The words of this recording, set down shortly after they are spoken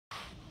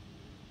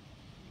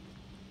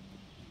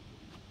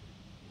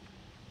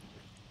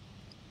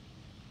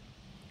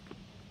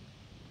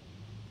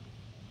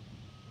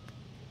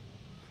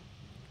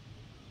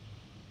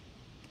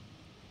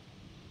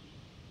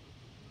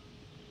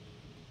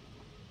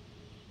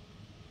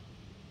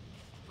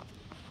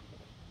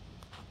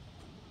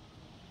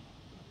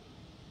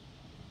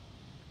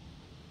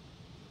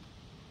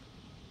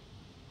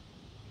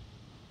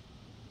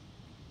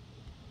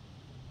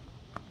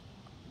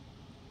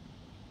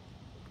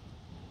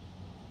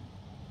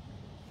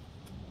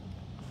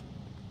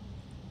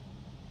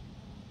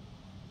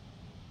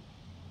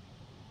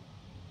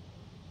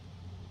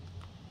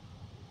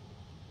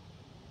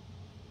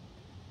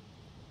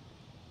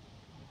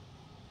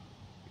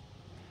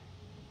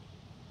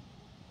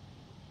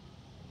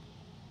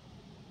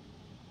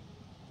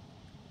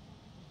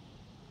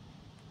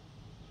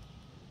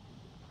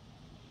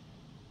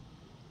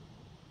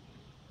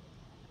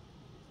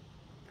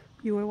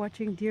You are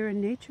watching Deer in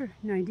Nature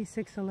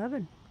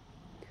 9611.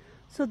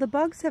 So the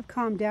bugs have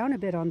calmed down a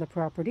bit on the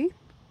property.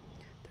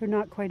 They're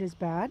not quite as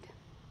bad.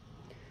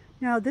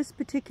 Now this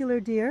particular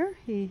deer,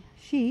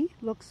 she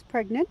looks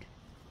pregnant.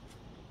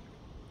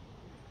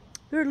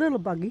 They're a little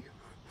buggy.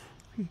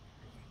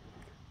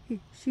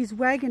 She's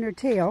wagging her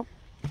tail.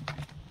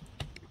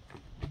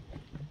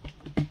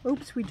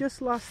 Oops, we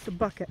just lost the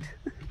bucket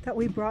that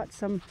we brought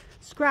some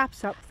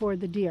scraps up for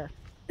the deer.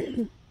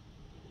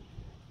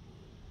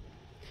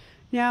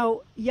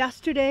 Now,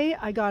 yesterday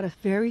I got a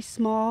very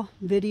small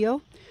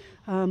video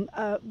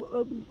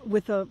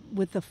with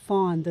the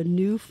fawn, the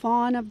new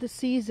fawn of the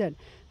season.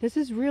 This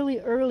is really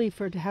early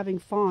for having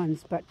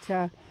fawns, but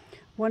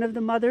one of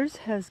the mothers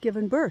has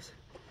given birth,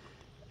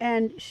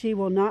 and she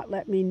will not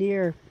let me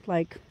near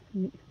like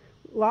a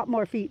lot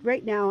more feet.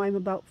 Right now I'm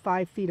about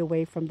 5 feet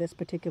away from this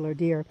particular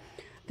deer.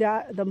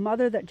 The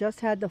mother that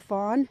just had the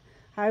fawn,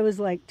 I was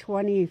like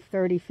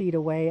 20-30 feet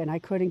away and I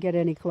couldn't get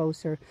any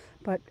closer,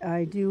 but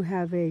I do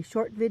have a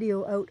short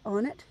video out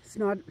on it. It's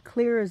not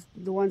clear as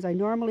the ones I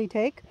normally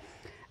take,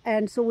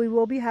 and so we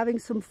will be having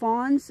some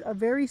fawns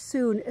very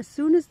soon. As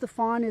soon as the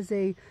fawn is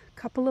a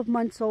couple of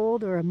months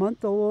old or a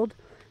month old,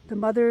 the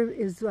mother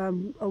is a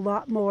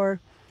lot more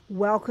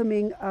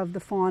welcoming of the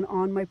fawn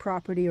on my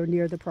property or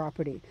near the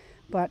property.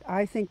 But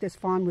I think this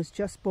fawn was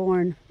just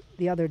born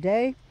the other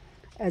day,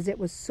 as it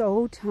was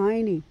so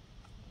tiny.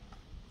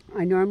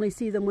 I normally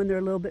see them when they're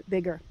a little bit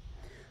bigger.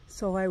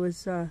 So I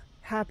was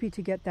happy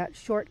to get that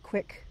short,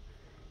 quick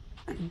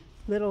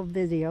little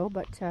video,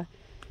 but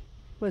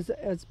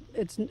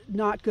it's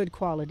not good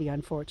quality,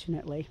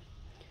 unfortunately.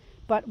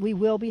 But we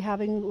will be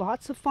having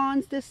lots of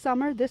fawns this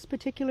summer. This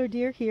particular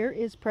deer here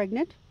is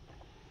pregnant,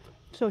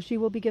 so she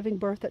will be giving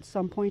birth at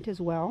some point as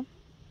well.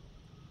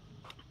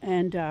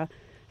 And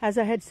as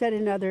I had said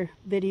in other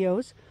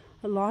videos,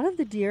 a lot of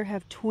the deer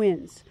have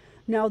twins.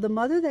 Now, the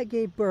mother that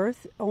gave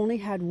birth only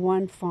had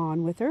one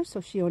fawn with her,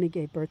 so she only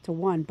gave birth to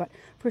one. But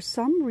for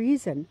some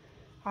reason,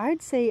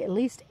 I'd say at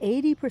least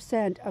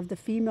 80% of the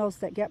females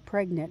that get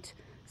pregnant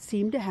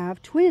seem to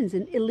have twins,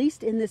 and at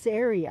least in this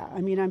area.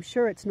 I mean, I'm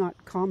sure it's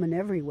not common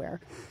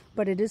everywhere,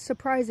 but it is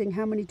surprising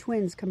how many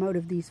twins come out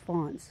of these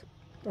fawns.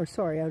 Or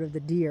sorry, out of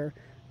the deer,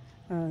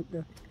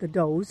 the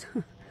does.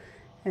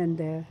 and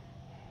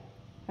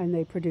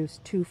they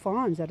produce 2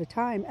 fawns at a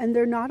time. And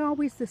they're not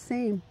always the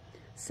same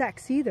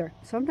sex either.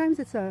 Sometimes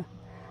it's a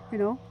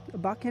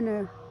buck and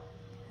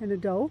a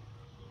doe,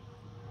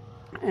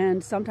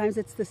 and sometimes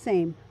it's the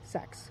same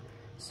sex.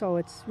 So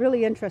it's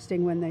really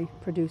interesting when they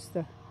produce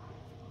the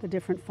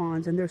different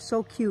fawns, and they're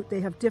so cute.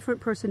 They have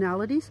different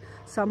personalities.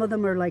 Some of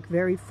them are like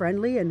very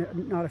friendly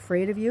and not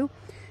afraid of you,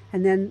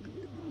 and then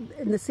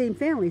in the same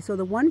family, so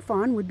the one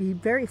fawn would be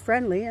very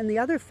friendly and the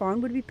other fawn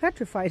would be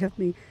petrified of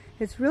me.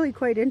 It's really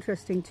quite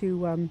interesting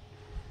to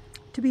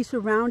be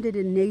surrounded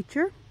in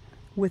nature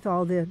with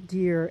all the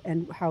deer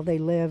and how they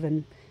live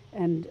and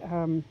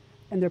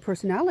their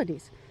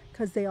personalities,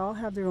 because they all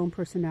have their own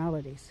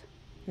personalities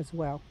as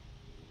well.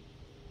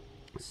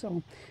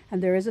 So,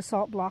 and there is a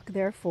salt block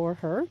there for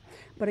her.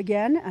 But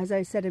again, as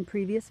I said in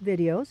previous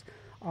videos,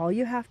 all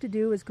you have to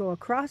do is go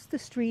across the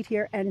street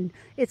here, and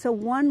it's a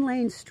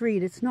 1-lane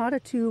street. It's not a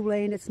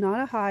 2-lane, it's not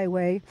a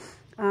highway.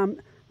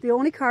 The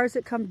only cars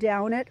that come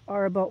down it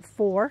are about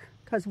 4,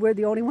 because we're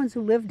the only ones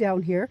who live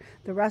down here.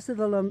 The rest of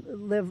them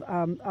live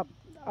up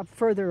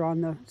further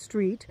on the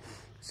street.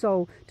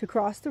 So to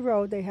cross the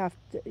road, they have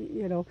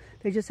to,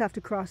 they just have to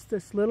cross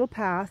this little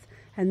path,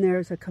 and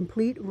there's a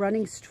complete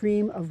running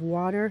stream of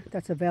water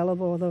that's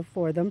available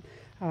for them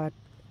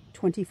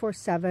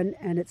 24/7,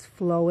 and it's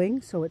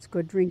flowing, so it's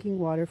good drinking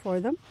water for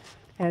them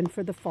and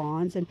for the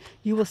fawns. And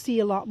you will see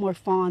a lot more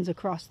fawns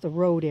across the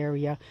road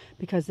area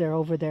because they're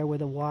over there where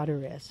the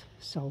water is.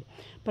 So,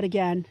 but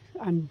again,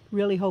 I'm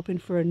really hoping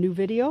for a new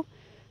video.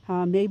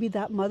 Maybe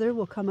that mother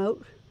will come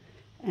out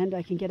and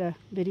I can get a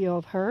video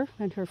of her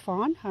and her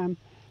fawn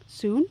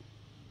soon.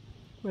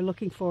 We're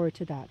looking forward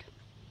to that.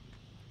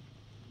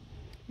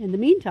 In the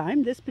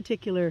meantime, this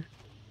particular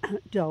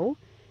doe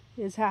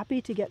is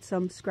happy to get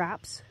some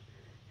scraps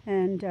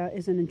and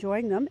isn't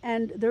enjoying them.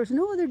 And there's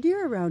no other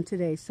deer around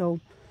today, so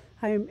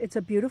it's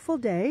a beautiful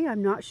day.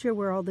 I'm not sure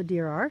where all the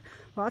deer are.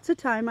 Lots of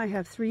time I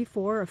have 3,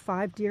 4, or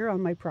 5 deer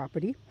on my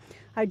property.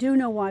 I do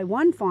know why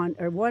one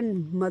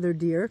mother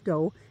deer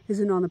doe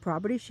isn't on the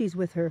property. She's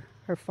with her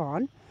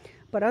fawn.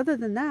 But other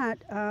than that,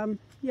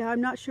 yeah,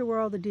 I'm not sure where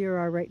all the deer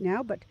are right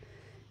now, but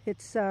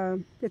it's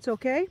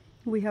okay.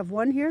 We have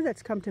one here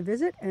that's come to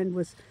visit and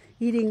was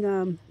eating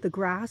the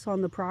grass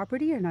on the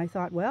property, and I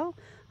thought, well,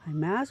 I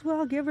might as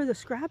well give her the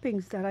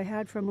scrappings that I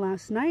had from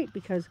last night,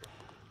 because,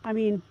 I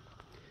mean,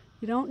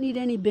 you don't need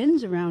any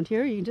bins around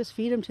here. You can just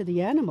feed them to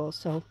the animals,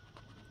 so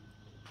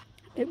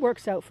it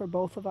works out for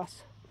both of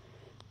us,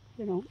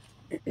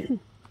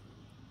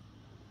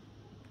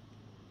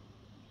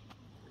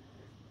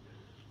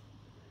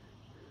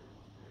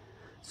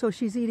 So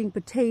she's eating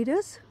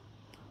potatoes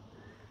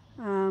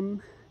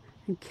and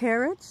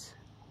carrots.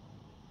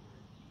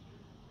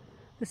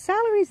 The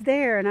celery's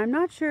there, and I'm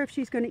not sure if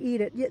she's going to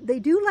eat it. They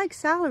do like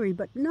celery,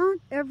 but not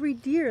every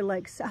deer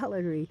likes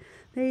celery.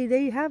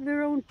 They have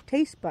their own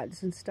taste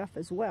buds and stuff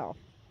as well.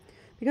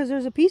 Because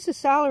there's a piece of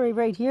celery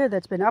right here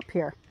that's been up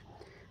here.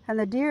 And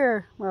the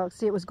deer, well,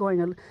 see, it was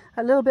going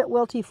a little bit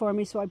wilty for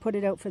me, so I put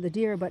it out for the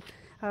deer. But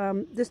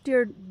this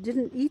deer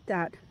didn't eat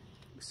that.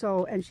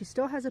 So, and she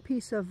still has a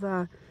piece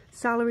of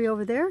celery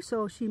over there,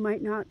 so she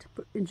might not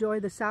enjoy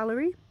the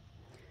celery.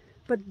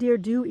 But deer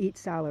do eat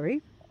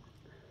celery.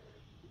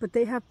 But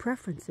they have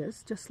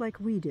preferences, just like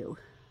we do.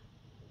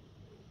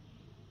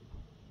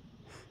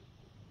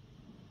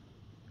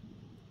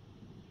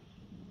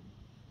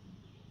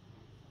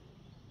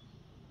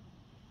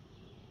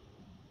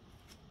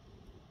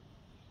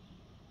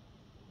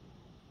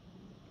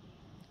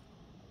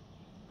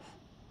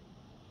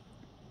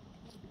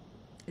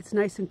 It's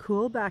nice and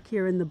cool back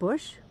here in the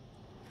bush.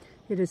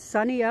 It is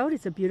sunny out.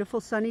 It's a beautiful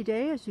sunny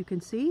day, as you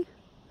can see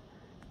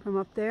from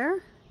up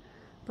there.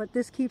 But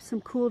this keeps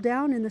them cool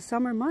down in the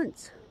summer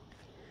months.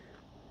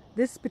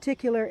 This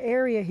particular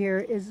area here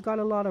is got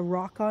a lot of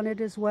rock on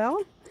it as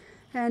well,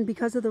 and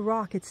because of the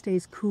rock it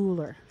stays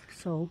cooler.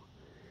 So,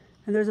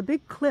 and there's a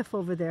big cliff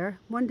over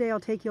there. One day I'll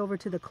take you over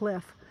to the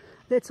cliff.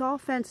 It's all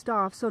fenced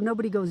off, so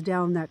nobody goes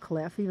down that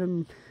cliff.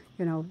 Even,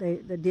 you know,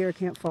 the deer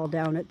can't fall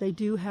down it. They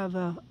do have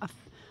a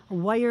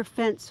wire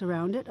fence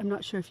around it. I'm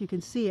not sure if you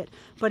can see it,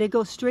 but it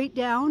goes straight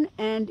down,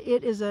 and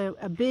it is a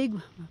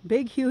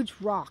big, huge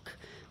rock.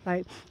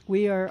 Like,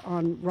 we are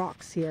on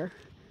rocks here,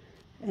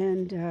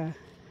 and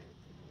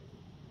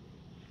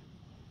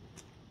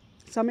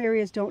some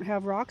areas don't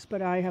have rocks,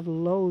 but I have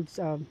loads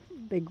of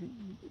big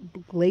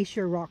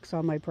glacier rocks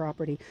on my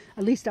property,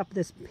 at least up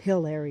this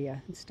hill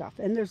area and stuff.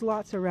 And there's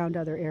lots around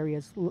other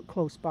areas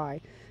close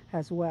by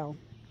as well.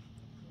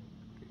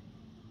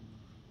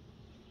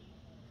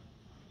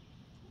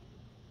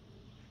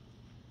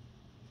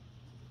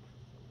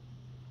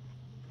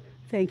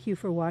 Thank you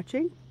for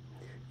watching.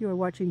 You are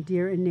watching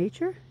Deer in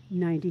Nature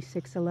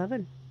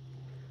 9611.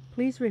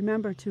 Please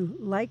remember to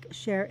like,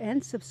 share,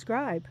 and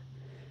subscribe,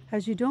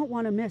 as you don't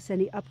want to miss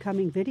any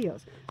upcoming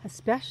videos,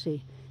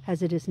 especially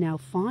as it is now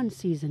fawn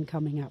season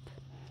coming up.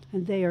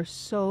 And they are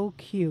so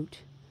cute.